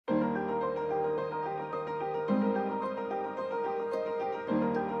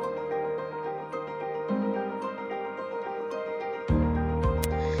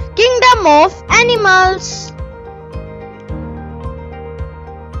Kingdom of animals.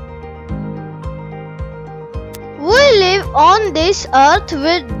 We live on this earth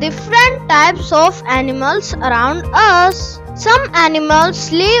with different types of animals around us. Some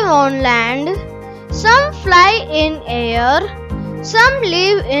animals live on land, some fly in air, some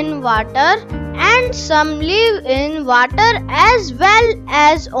live in water, and some live in water as well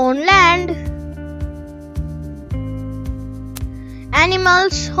as on land.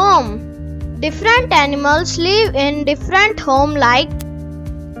 Animals' home. Different animals live in different homes like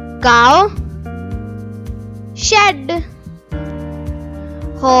cow, shed,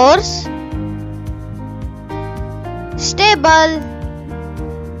 horse, stable,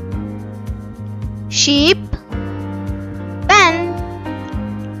 sheep, pen,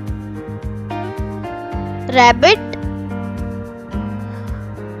 rabbit,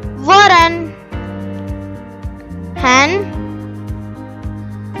 warren, hen,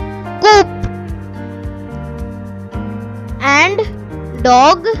 coop, and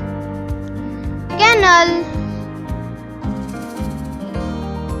dog, kennel.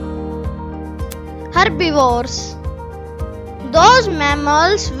 Herbivores. Those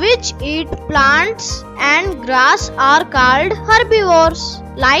mammals which eat plants and grass are called herbivores,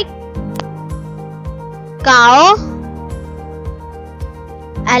 like cow,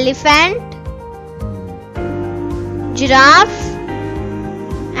 elephant, giraffe,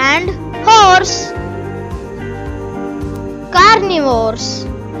 and horse. Carnivores.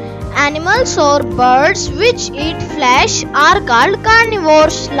 Animals or birds which eat flesh are called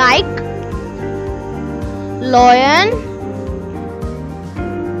carnivores, like lion,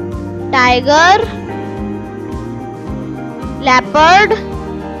 tiger, leopard,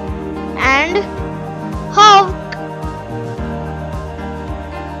 and hawk.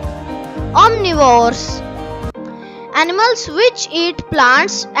 Omnivores. Animals which eat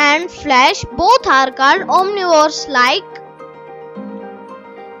plants and flesh both are called omnivores, like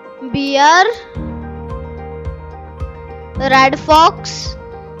bear, red fox,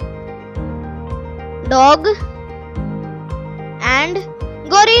 dog, and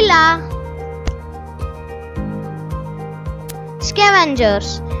gorilla.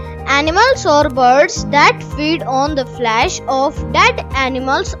 Scavengers. Animals or birds that feed on the flesh of dead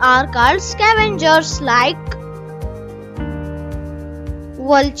animals are called scavengers, like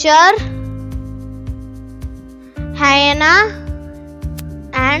vulture, hyena,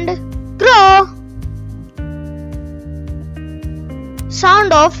 and crow.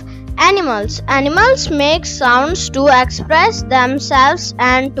 Sound of animals. Animals make sounds to express themselves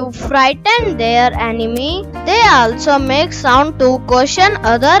and to frighten their enemy. They also make sound to caution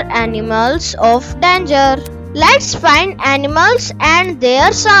other animals of danger. Let's find animals and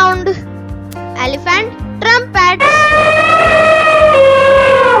their sound. Elephant, trumpet.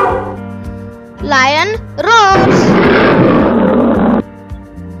 Lion, roars.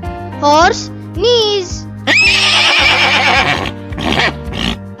 Horse, sneeze.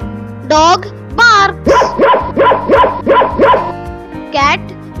 Dog, barks. Cat,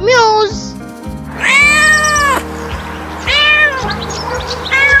 mews.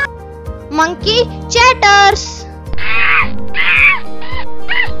 Monkey, chatters.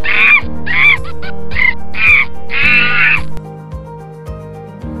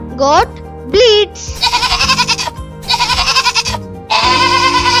 Goat, bleats.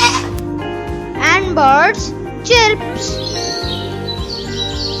 And birds, chirps.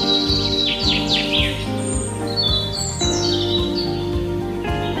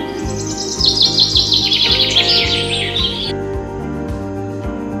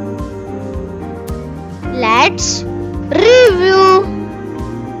 Let's review.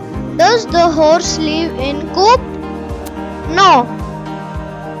 Does the horse live in coop? No.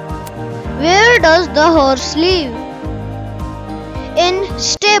 Where does the horse live? In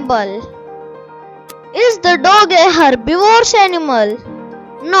stable. Is the dog a herbivorous animal?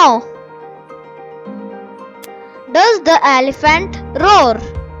 No. Does the elephant roar?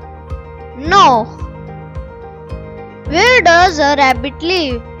 No. Where does a rabbit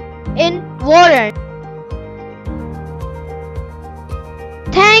live? In warren.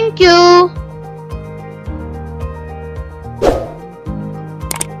 Thank you.